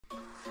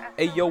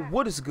Hey yo,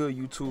 what is good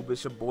YouTube?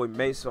 It's your boy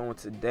Meso, and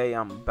today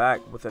I'm back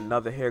with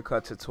another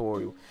haircut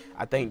tutorial.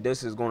 I think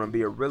this is going to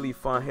be a really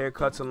fun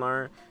haircut to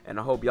learn, and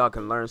I hope y'all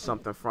can learn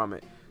something from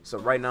it. So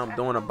right now I'm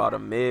doing about a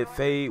mid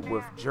fade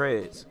with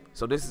dreads.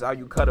 So this is how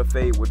you cut a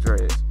fade with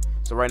dreads.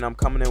 So right now I'm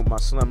coming in with my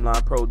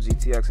Slimline Pro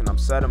GTX, and I'm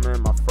setting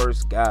in my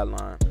first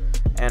guideline.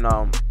 And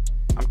I'm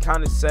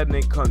kind of setting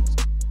it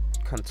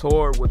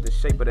contour with the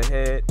shape of the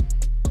head.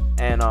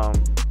 And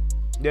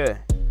yeah.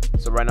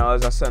 So right now,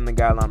 as I set in the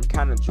guideline, I'm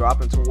kind of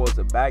dropping towards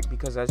the back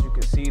because, as you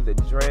can see, the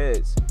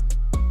dreads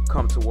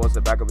come towards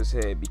the back of his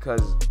head.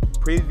 Because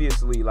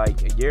previously,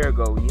 like a year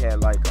ago, he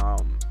had like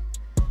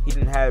he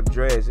didn't have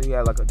dreads. He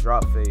had like a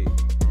drop fade.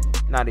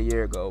 Not a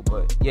year ago,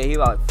 but yeah, he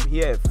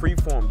had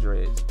freeform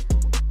dreads.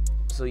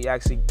 So he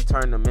actually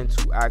turned them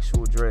into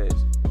actual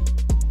dreads.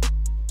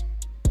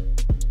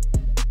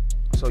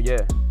 So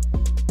yeah,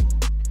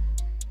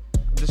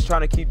 I'm just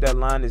trying to keep that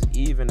line as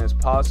even as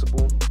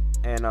possible,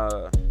 and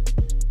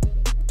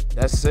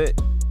that's it.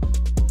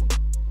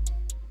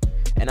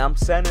 And I'm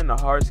setting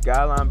a harsh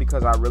guideline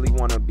because I really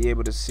want to be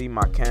able to see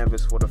my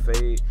canvas for the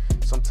fade.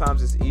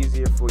 Sometimes it's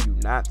easier for you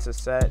not to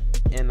set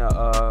in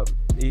a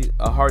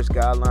harsh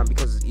guideline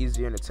because it's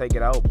easier to take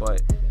it out.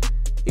 But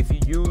if you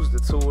use the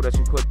tool that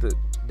you put the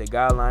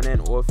guideline in,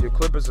 or if your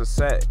clippers are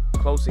set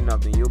close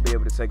enough, then you'll be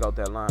able to take out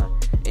that line.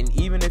 And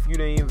even if you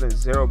didn't even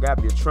zero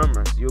gap your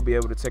trimmers, you'll be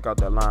able to take out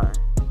that line.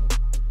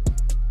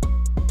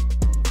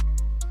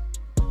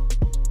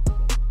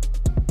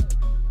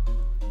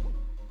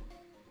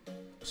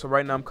 So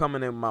right now I'm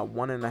coming in my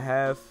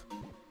 1.5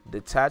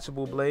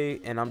 detachable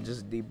blade, and I'm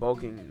just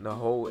debulking the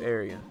whole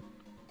area.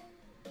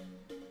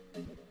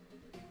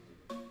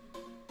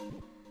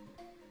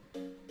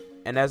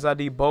 And as I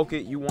debulk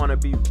it, you want to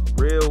be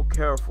real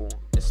careful,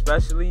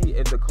 especially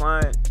if the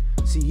client,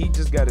 see, he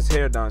just got his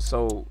hair done,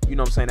 so you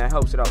know what I'm saying, that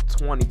helps it out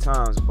 20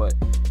 times. But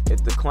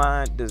if the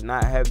client does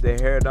not have their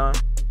hair done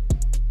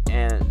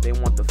and they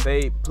want the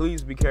fade,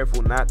 please be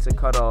careful not to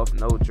cut off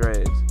no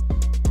dreads.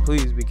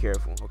 Please be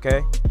careful,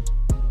 okay?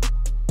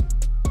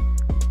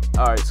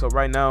 Alright, so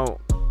right now,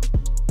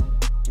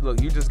 look,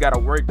 you just gotta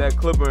work that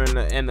clipper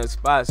in the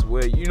spots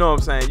where, you know what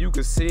I'm saying, you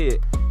can see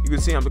it. You can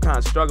see I'm kind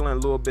of struggling a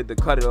little bit to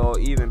cut it all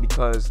even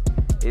because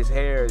his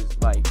hair is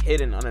like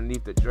hidden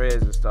underneath the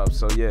dreads and stuff.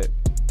 So yeah.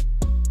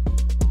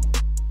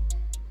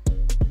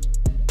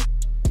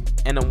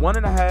 And the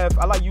 1.5,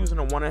 I like using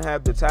a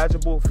 1.5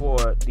 detachable for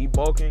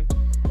debulking,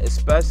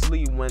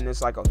 especially when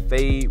it's like a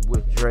fade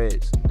with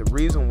dreads. The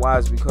reason why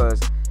is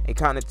because it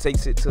kind of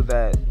takes it to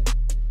that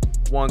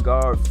one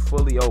guard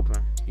fully open.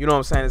 You know what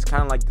I'm saying? It's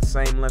kind of like the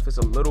same length. It's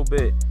a little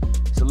bit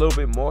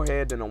more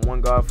hair than a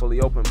one guard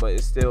fully open, but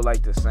it's still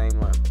like the same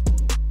length.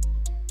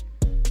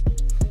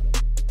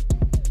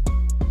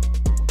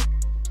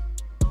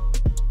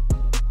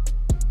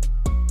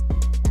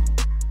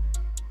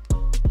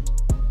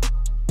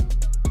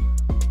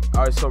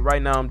 Alright, so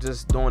right now I'm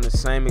just doing the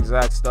same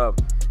exact stuff.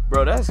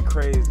 Bro, that's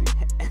crazy.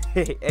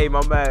 Hey,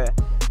 my man,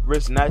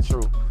 Rich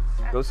Natural.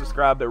 Go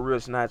subscribe to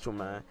Rich Natural,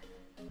 man.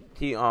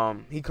 He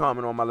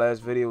commented on my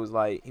last video,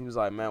 he was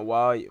like, man,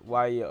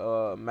 why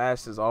your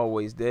master's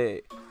always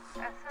dead?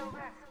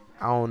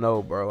 I don't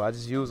know, bro. I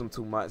just use them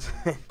too much.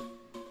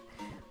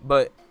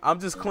 But I'm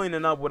just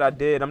cleaning up what I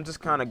did. I'm just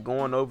kind of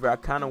going over. I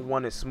kind of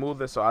want it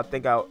smoother, so I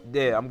think I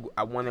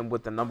went in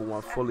with the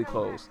 #1 fully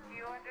closed.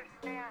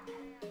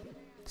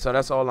 So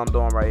that's all I'm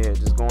doing right here.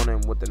 Just going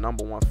in with the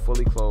 #1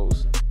 fully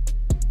closed.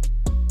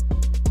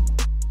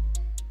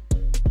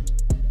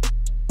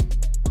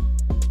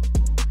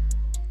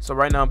 So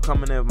right now I'm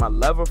coming in with my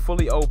lever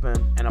fully open,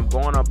 and I'm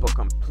going up a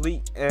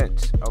complete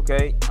inch,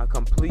 okay? A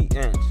complete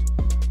inch.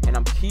 And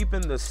I'm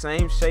keeping the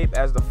same shape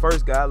as the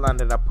first guideline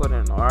that I put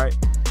in, alright?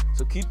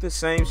 So keep the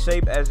same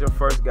shape as your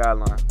first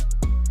guideline.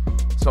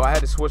 So I had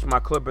to switch my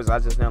clippers. I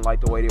just didn't like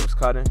the way they was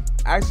cutting.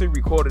 I actually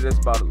recorded this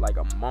about like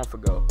a month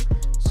ago.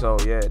 So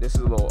yeah, this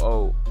is a little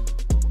old.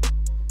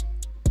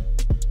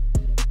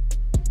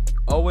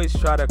 Always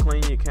try to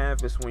clean your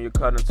canvas when you're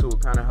cutting too.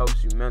 It kind of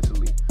helps you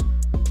mentally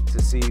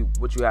to see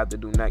what you have to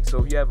do next.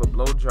 So if you have a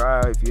blow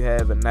dryer, if you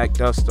have a neck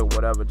duster,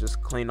 whatever, just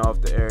clean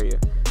off the area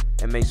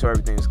and make sure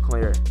everything is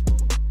clear.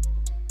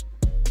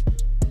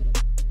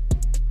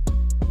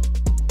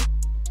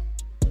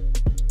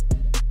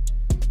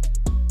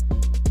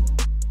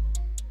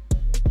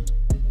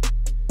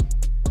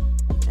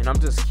 And I'm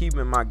just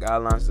keeping my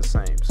guidelines the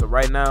same. So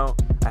right now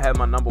I have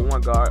my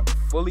 #1 guard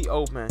fully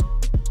open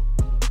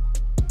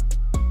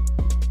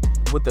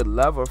with the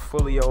lever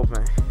fully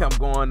open. I'm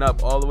going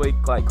up all the way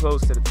like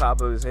close to the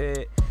top of his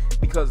head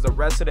because the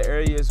rest of the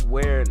areas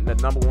where the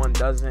 #1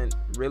 doesn't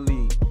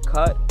really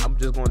cut, I'm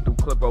just going to do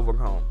clip over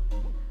comb.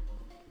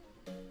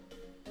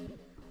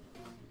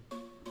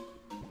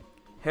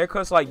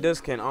 Haircuts like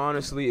this can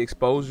honestly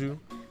expose you,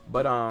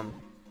 but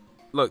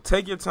look,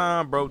 take your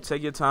time, bro.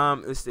 Take your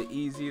time. It's the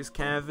easiest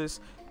canvas,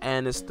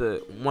 and it's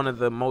one of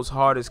the most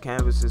hardest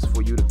canvases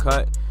for you to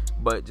cut.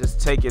 But just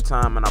take your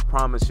time, and I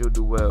promise you'll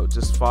do well.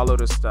 Just follow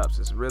the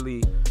steps.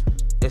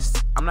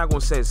 I'm not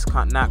gonna say it's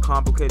not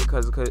complicated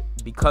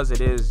because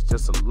it is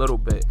just a little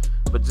bit,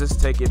 but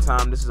just take your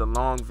time. This is a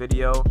long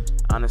video,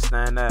 I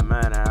understand that,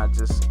 man, and I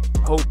just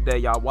hope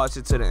that y'all watch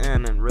it to the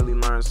end and really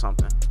learn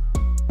something.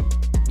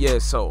 Yeah,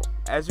 so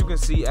as you can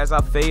see, as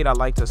I fade, I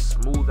like to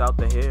smooth out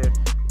the hair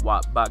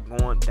by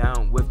going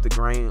down with the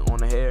grain on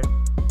the hair.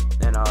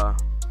 And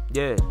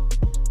yeah,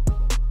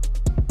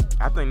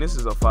 I think this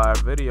is a fire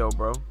video,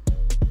 bro.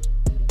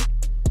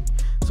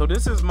 So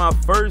this is my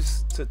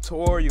first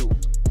tutorial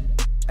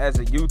as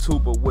a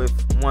YouTuber with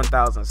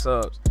 1,000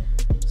 subs.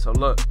 So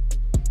look,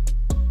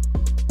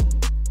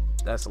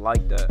 that's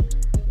like that.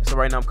 So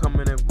right now I'm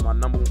coming in with my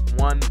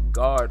 #1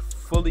 guard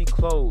fully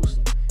closed,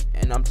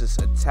 and I'm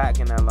just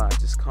attacking that line,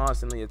 just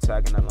constantly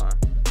attacking that line.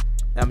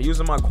 Now I'm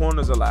using my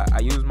corners a lot. I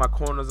use my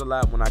corners a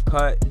lot when I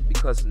cut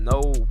because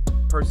no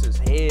person's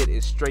head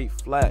is straight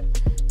flat.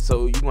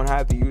 So you're gonna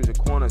have to use your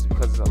corners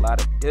because there's a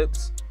lot of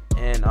dips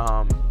and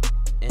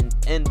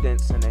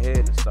indents in the head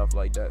and stuff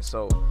like that.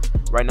 So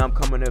right now I'm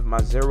coming in with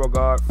my 0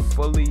 guard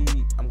fully.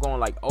 I'm going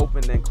like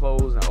open and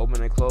close and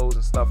open and close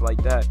and stuff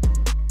like that.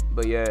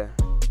 But yeah,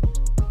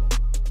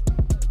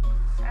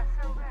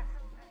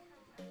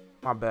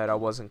 my bad, I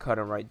wasn't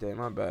cutting right there.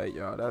 My bad,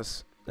 y'all.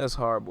 That's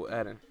horrible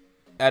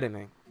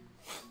editing.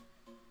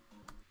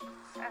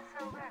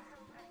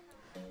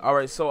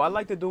 Alright, so I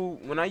like to do,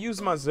 when I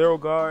use my 0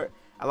 guard,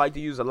 I like to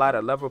use a lot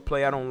of lever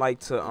play. I don't like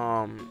to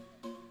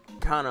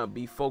kind of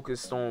be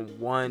focused on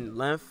one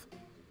length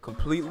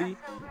completely,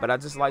 but I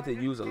just like to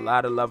use a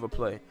lot of lever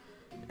play.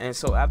 And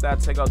so after I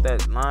take out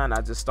that line,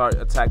 I just start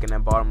attacking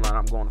that bottom line.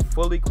 I'm going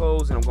fully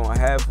closed, and I'm going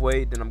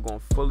halfway, then I'm going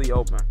fully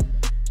open.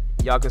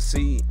 Y'all can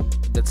see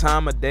the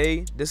time of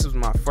day. This is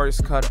my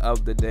first cut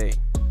of the day.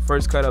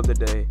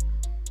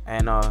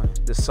 And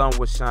the sun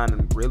was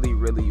shining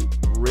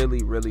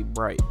really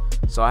bright.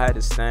 So I had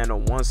to stand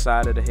on one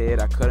side of the head.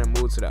 I couldn't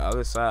move to the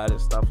other side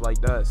and stuff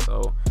like that.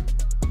 So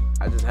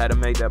I just had to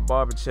make that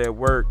barber chair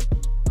work.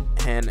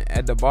 And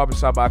at the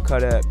barbershop I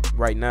cut at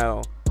right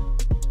now,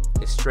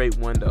 it's straight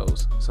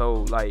windows.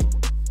 So like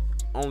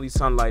only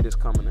sunlight is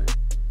coming in.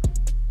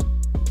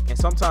 And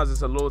sometimes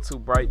it's a little too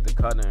bright to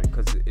cut in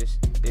because it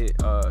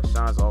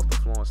shines off the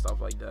floor and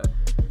stuff like that.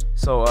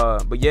 So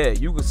but yeah,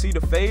 you can see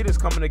the fade is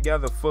coming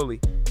together fully.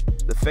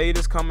 The fade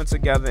is coming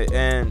together,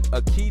 and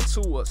a key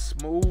to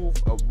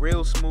a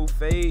real smooth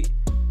fade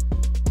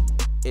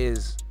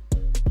is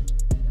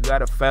you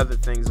gotta feather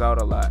things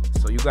out a lot.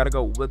 So you gotta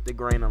go with the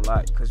grain a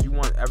lot because you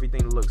want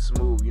everything to look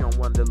smooth. You don't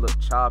want it to look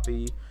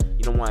choppy.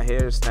 You don't want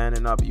hair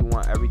standing up. You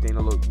want everything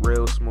to look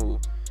real smooth.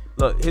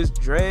 Look, his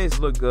dreads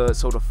look good,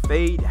 so the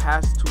fade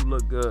has to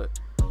look good.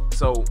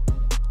 So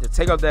to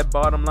take out that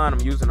bottom line,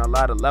 I'm using a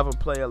lot of lever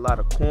play, a lot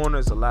of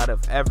corners, a lot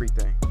of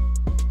everything.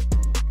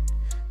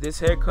 This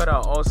haircut I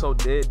also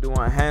did do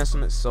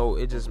enhancements, so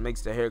it just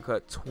makes the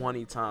haircut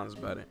 20 times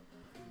better.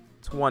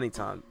 20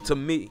 times. To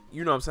me,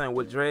 you know what I'm saying?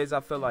 With dreads, I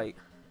feel like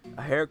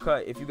a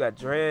haircut, if you got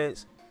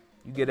dreads,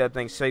 you get that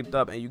thing shaped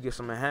up and you get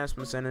some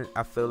enhancements in it,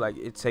 I feel like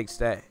it takes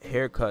that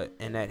haircut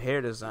and that hair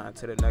design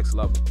to the next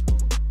level.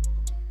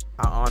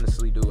 I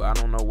honestly do. I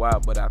don't know why,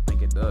 but I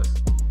think it does.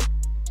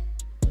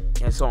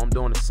 And so I'm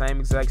doing the same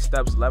exact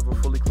steps, lever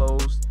fully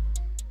closed.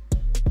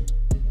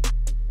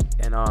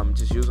 And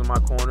just using my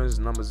corners,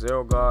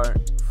 #0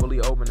 guard, fully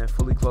open and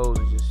fully closed,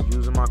 and just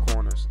using my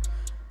corners.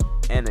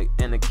 And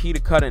the key to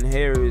cutting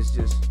hair is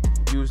just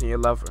using your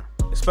lever,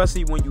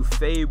 especially when you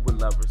fade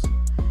with levers.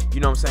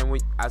 You know what I'm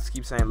saying? I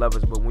keep saying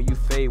levers, but when you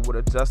fade with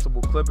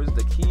adjustable clippers,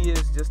 the key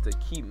is just to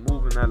keep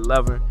moving that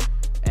lever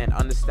and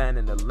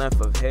understanding the length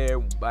of hair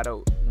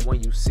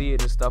when you see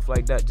it and stuff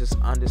like that, just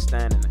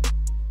understanding it.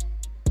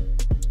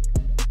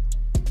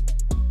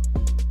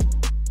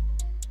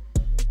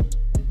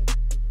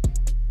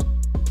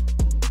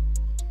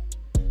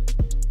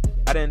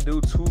 I didn't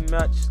do too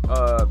much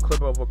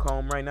clip over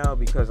comb right now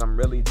because I'm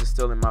really just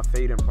still in my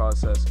fading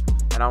process,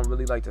 and I don't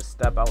really like to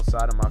step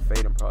outside of my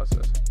fading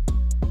process.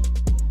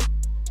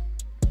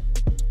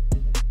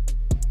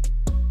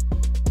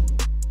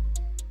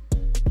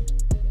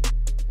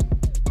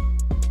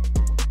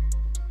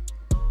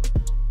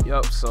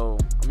 Yup, so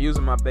I'm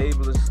using my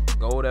Babyliss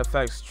Gold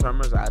FX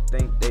trimmers. I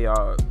think they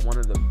are one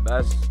of the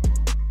best.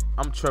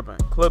 I'm tripping.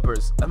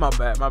 Clippers. My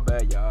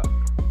bad, y'all.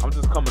 I'm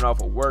just coming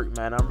off of work,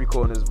 man. I'm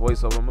recording this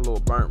voiceover. I'm a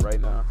little burnt right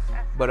now.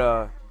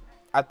 But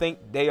I think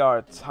they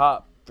are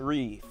top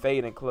 3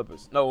 fading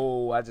clippers.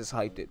 No, I just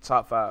hyped it.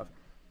 Top 5.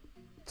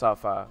 Top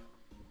 5.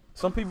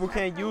 Some people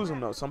can't use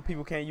them though. Some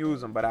people can't use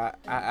them, but I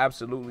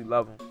absolutely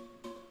love them.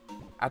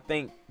 I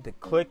think the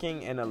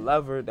clicking and the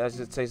lever, that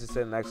just takes it to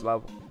the next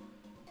level.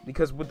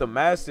 Because with the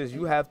Masters,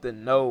 you have to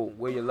know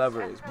where your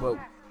lever is. But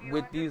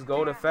with these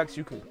Gold FX,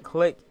 you can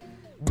click.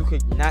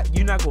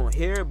 You're not gonna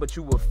hear it, but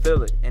you will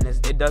feel it, and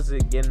it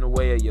doesn't get in the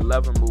way of your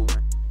lever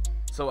moving.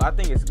 So I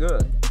think it's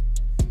good.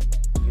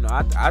 You know,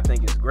 I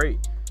think it's great.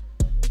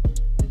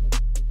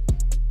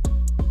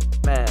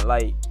 Man,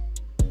 like,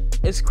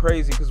 it's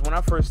crazy because when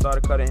I first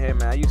started cutting hair,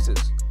 man, I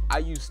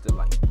used to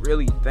like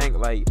really think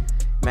like,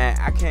 man,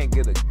 I can't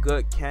get a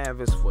good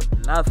canvas for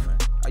nothing.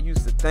 I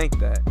used to think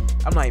that.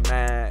 I'm like,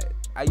 man,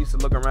 I used to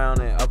look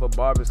around at other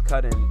barbers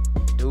cutting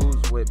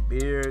dudes with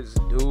beards,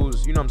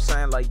 dudes, you know what I'm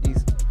saying, like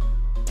these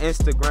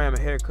Instagram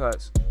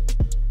haircuts.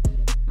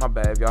 My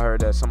bad if y'all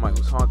heard that somebody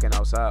was honking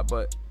outside,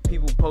 but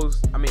people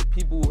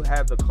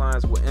have the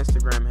clients with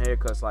Instagram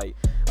haircuts, like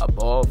a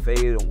bald fade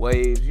and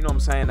waves, you know what I'm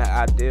saying,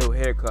 that ideal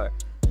haircut.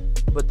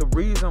 But the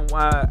reason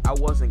why I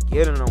wasn't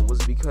getting them was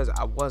because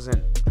I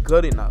wasn't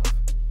good enough.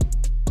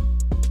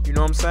 You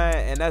know what I'm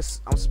saying? And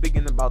I'm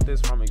speaking about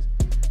this from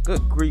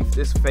good grief,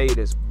 this fade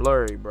is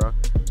blurry, bro.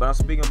 But I'm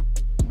speaking,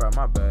 bro,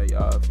 my bad,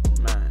 y'all,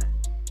 man,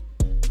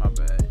 my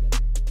bad.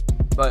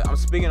 But I'm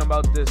speaking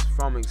about this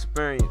from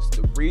experience.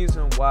 The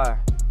reason why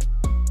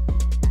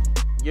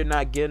you're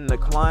not getting the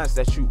clients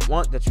that you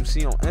want, that you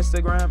see on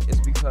Instagram, is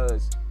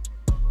because,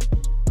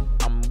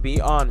 I'm gonna be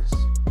honest,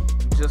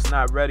 you're just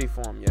not ready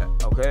for them yet,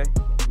 okay?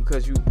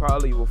 Because you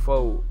probably will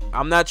fold.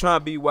 I'm not trying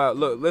to be wild.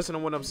 Look, listen to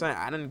what I'm saying.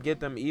 I didn't get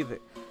them either.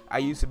 I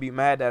used to be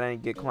mad that I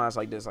didn't get clients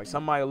like this. Like,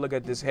 somebody will look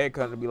at this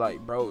haircut and be like,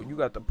 bro, you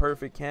got the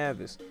perfect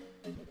canvas.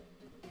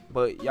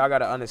 But y'all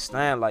gotta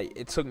understand, like,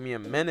 it took me a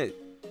minute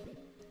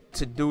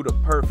to do the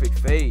perfect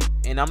fade,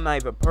 and I'm not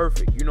even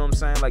perfect, you know what I'm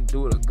saying, like,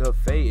 do a good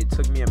fade. It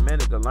took me a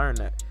minute to learn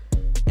that.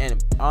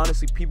 And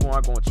honestly, people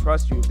aren't going to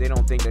trust you if they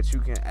don't think that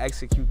you can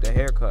execute the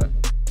haircut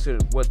to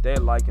what their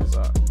likings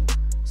are.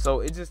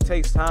 So it just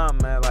takes time,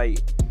 man. Like,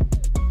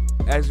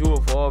 as you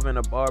evolve in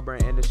the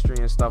barbering industry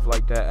and stuff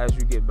like that, as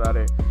you get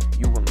better,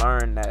 you will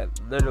learn that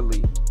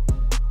literally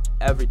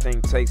everything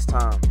takes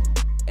time,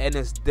 and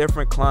it's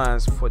different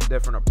clients for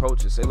different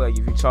approaches. Say, like,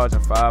 if you're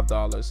charging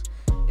 $5,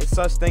 it's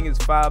such thing as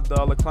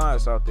 $5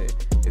 clients out there.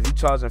 If you're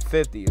charging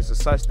 $50, it's a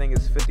such thing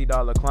as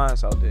 $50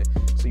 clients out there.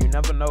 So you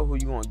never know who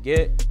you're gonna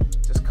get.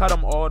 Just cut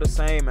them all the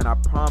same, and I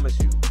promise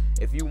you,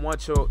 if you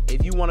want to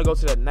go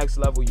to that next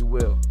level, you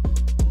will.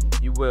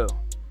 You will.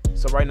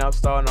 So right now I'm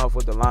starting off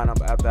with the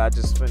lineup after I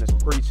just finished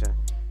preaching.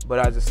 But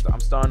I'm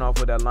starting off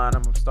with that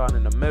lineup. I'm starting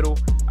in the middle.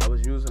 I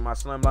was using my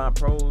Slimline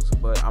Pros,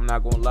 but I'm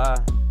not gonna lie,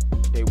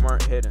 they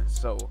weren't hitting.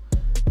 So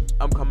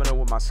I'm coming in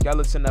with my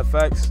Skeleton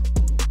FX,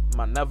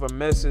 my Never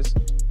Misses,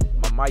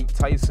 my Mike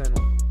Tyson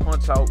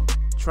punch out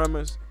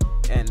trimmers,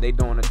 and they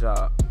doing the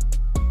job.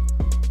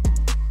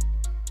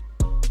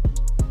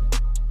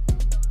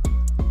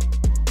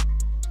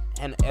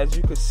 And as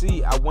you can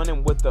see, I went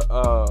in with the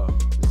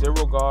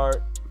Zero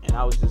Guard, and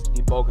I was just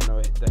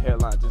debulking the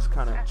hairline, just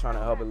kind of trying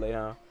to help it lay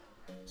down.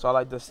 So I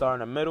like to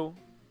start in the middle,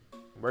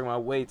 bring my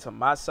weight to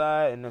my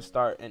side, and then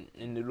start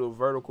in the little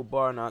vertical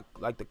bar, and I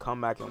like to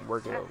come back and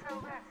work it over.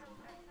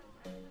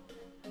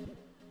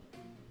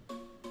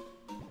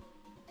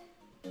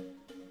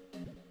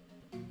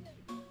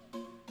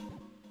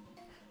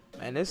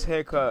 And this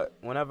haircut,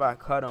 whenever I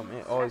cut them,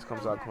 it always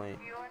comes out clean.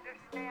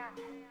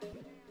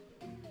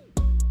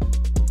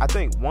 I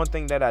think one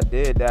thing that I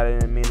did that I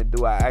didn't mean to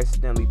do, I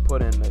accidentally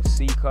put in the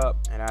C-cup,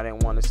 and I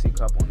didn't want a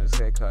C-cup on this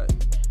haircut.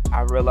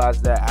 I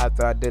realized that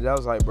after I did it, I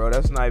was like, bro,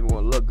 that's not even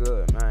gonna look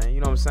good, man. You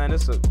know what I'm saying?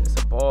 It's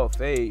a bald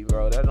fade,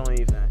 bro. That don't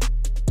even.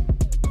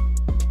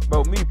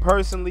 Bro, me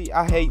personally,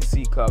 I hate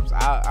C-cups.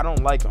 I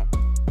don't like them.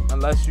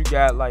 Unless you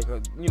got like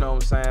a, you know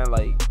what I'm saying?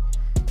 Like,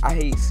 I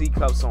hate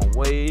C-cups on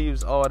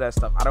waves, all that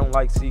stuff. I don't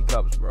like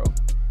C-cups, bro.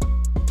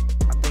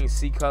 I think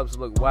C-cups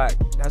look whack.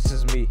 That's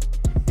just me.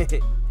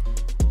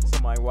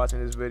 Somebody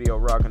watching this video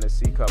rocking a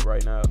C-cup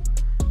right now.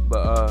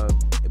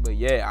 But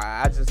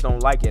yeah, I just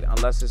don't like it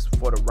unless it's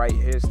for the right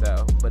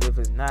hairstyle. But if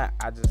it's not,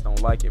 I just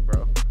don't like it,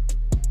 bro.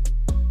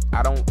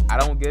 I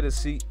don't get a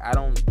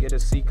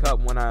C-cup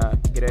when I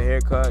get a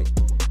haircut.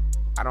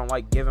 I don't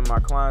like giving my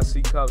clients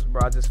C-cups,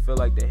 bro. I just feel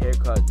like the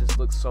haircut just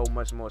looks so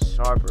much more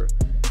sharper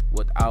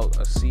without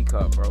a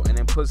C-cup, bro. And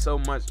then put so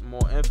much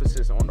more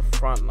emphasis on the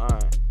front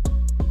line.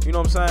 You know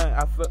what I'm saying?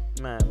 I feel,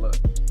 man, look,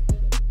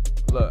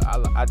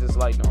 I just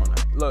like doing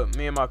that. Look,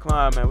 me and my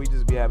client, man, we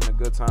just be having a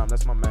good time.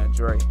 That's my man,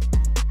 Dre.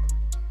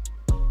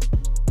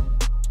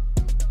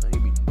 He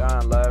be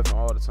dying laughing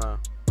all the time.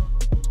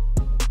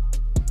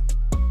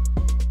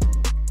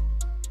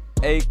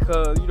 Hey,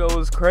 cuz, you know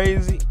what's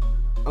crazy?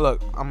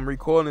 Look, I'm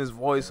recording this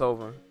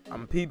voiceover.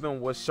 I'm peeping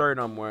what shirt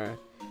I'm wearing.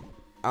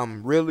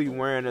 I'm really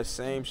wearing the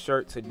same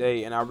shirt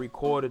today, and I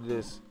recorded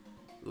this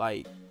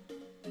like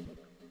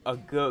a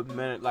good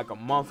minute, like a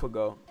month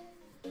ago.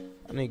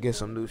 I need to get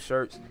some new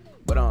shirts.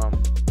 But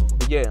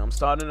yeah, I'm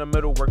starting in the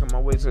middle, working my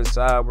way to the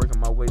side, working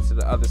my way to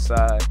the other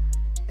side.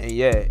 And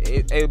yeah,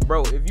 hey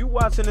bro, if you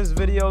watching this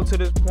video to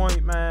this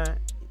point, man,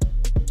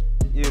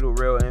 you the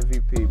real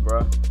MVP,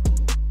 bro.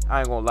 I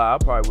ain't gonna lie, I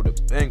probably would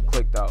have been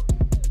clicked out.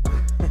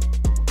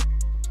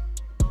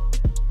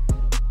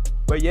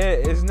 But yeah,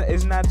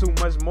 it's not too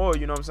much more,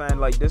 you know what I'm saying?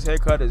 Like, this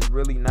haircut is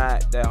really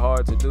not that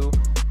hard to do.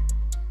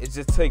 It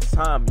just takes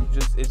time.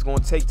 It's gonna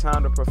take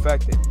time to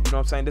perfect it. You know what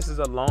I'm saying? This is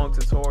a long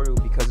tutorial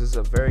because it's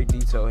a very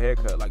detailed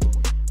haircut. Like,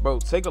 bro,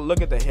 take a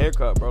look at the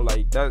haircut, bro.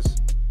 Like, bro,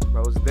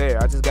 it's there.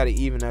 I just gotta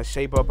even that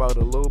shape up out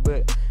a little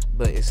bit,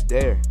 but it's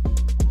there.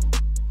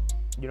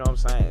 You know what I'm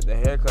saying? The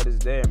haircut is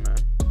there, man.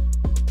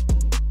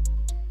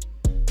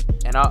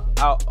 And I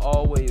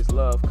always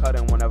love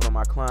cutting whenever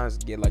my clients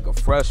get like a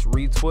fresh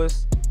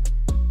retwist.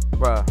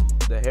 Bruh,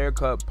 the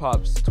haircut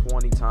pops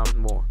 20 times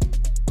more.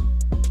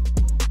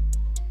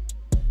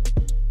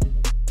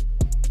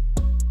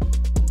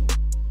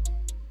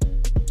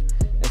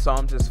 So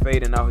I'm just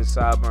fading out his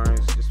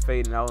sideburns, just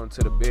fading out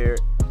into the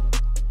beard.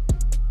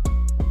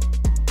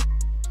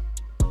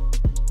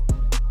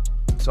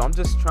 So I'm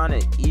just trying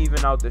to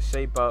even out the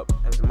shape up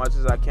as much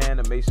as I can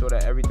to make sure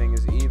that everything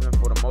is even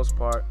for the most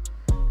part.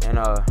 And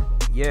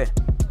yeah,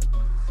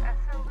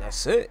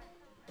 that's it.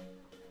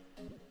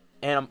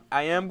 And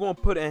I am going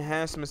to put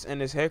enhancements in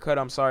this haircut.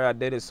 I'm sorry I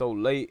did it so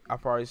late. I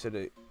probably should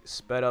have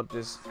sped up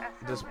this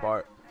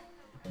part.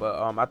 But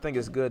I think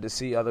it's good to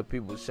see other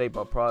people shape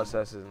up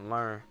processes and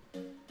learn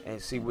and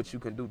see what you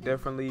can do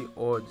differently,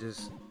 or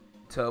just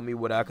tell me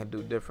what I can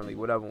do differently,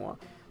 whatever one.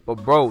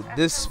 But bro,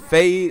 this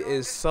fade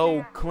is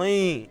so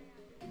clean.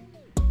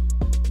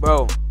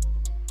 Bro,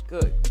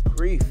 good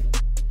grief.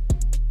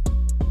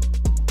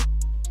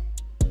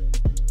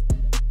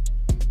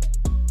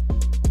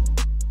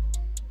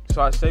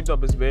 So I shaped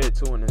up his beard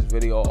too in this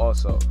video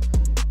also.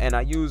 And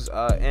I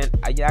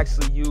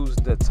actually use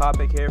the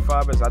Topic hair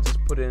fibers. I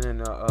just put it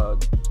in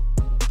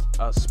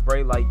a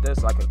spray like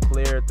this, like a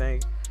clear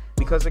thing,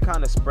 because it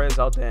kind of spreads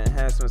out the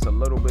enhancements a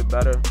little bit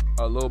better,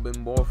 a little bit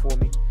more for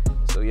me.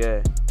 So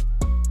yeah,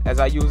 as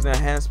I use the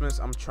enhancements,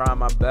 I'm trying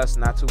my best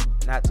not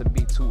to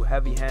be too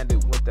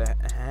heavy-handed with the.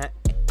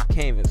 I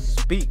can't even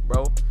speak,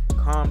 bro.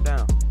 Calm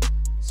down.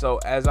 So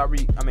as I do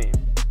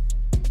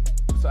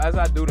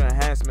the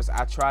enhancements,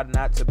 I try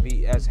not to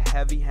be as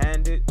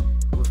heavy-handed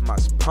with my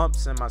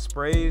pumps and my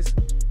sprays,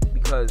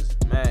 because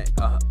man,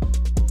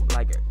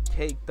 like a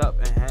caked up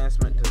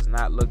enhancement does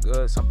not look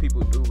good. Some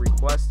people do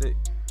request it,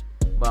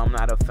 but I'm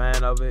not a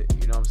fan of it.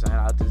 You know what I'm saying?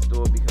 I just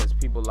do it because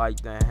people like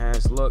the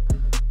enhanced look.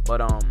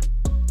 But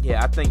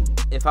yeah, I think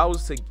if I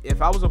was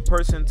a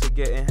person to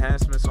get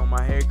enhancements on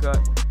my haircut,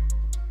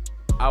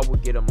 I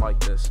would get them like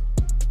this.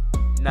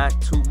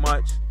 Not too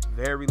much,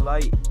 very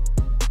light.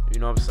 You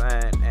know what I'm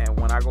saying? And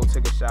when I go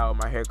take a shower,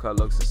 my haircut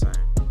looks the same.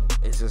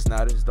 It's just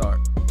not as dark.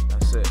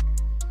 That's it.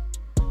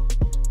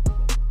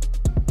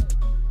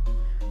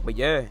 But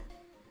yeah,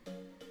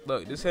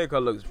 look, this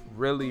haircut looks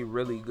really,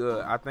 really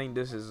good. I think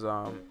this is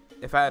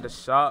if I had a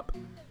shop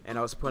and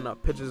I was putting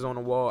up pictures on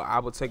the wall, I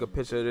would take a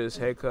picture of this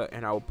haircut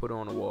and I would put it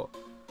on the wall.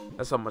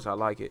 That's how much I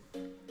like it.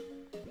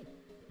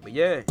 But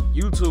yeah,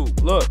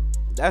 YouTube, look,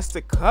 that's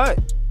the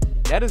cut.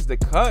 That is the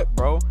cut,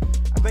 bro.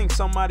 I think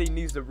somebody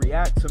needs to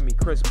react to me.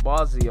 Chris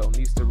Bosio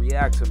needs to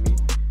react to me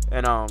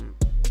and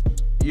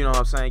you know what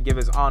I'm saying, give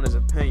his honest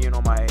opinion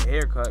on my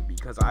haircut,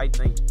 because I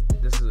think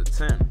this is a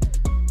 10.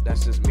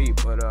 That's just me.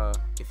 But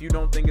if you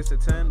don't think it's a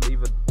 10,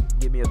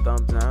 give me a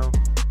thumbs down.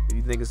 If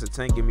you think it's a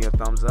 10, give me a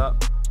thumbs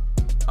up.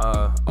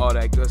 All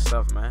that good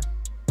stuff, man.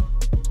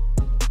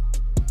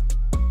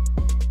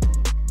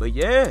 But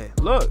yeah,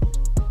 look,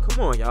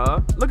 come on,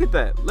 y'all. Look at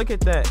that. Look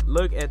at that.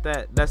 Look at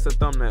that. That's the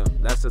thumbnail.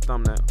 That's the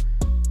thumbnail.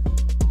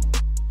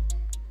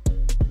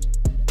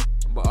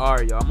 But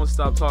alright, y'all, I'm gonna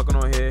stop talking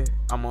on here.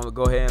 I'm gonna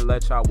go ahead and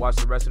let y'all watch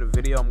the rest of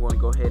the video. I'm gonna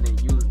go ahead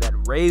and use that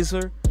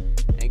razor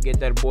and get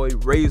that boy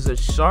razor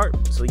sharp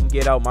so he can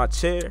get out my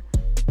chair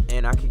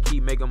and I can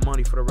keep making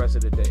money for the rest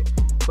of the day.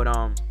 But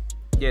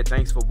yeah,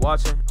 thanks for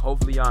watching.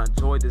 Hopefully y'all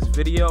enjoyed this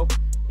video.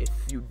 If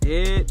you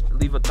did,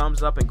 leave a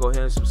thumbs up and go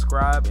ahead and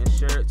subscribe and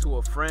share it to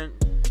a friend.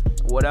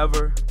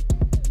 Whatever,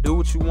 do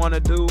what you want to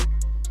do.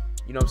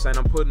 You know what I'm saying?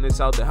 I'm putting this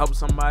out to help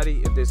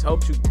somebody. If this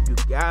helps you, you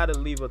gotta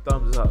leave a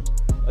thumbs up.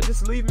 Or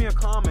just leave me a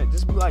comment.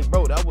 Just be like,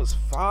 bro, that was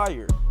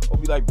fire. Or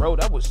be like, bro,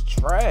 that was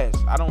trash.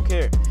 I don't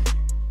care.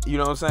 You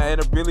know what I'm saying?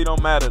 It really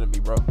don't matter to me,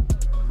 bro.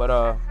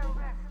 But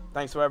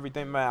thanks for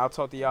everything, man. I'll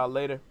talk to y'all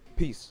later.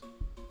 Peace.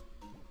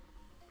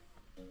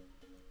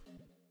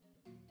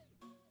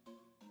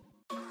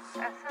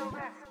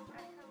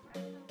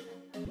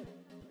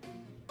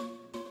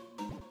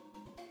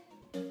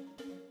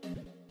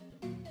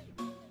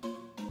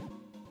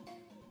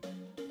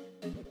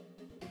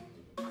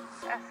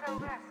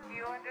 SOS, do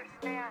you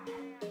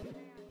understand?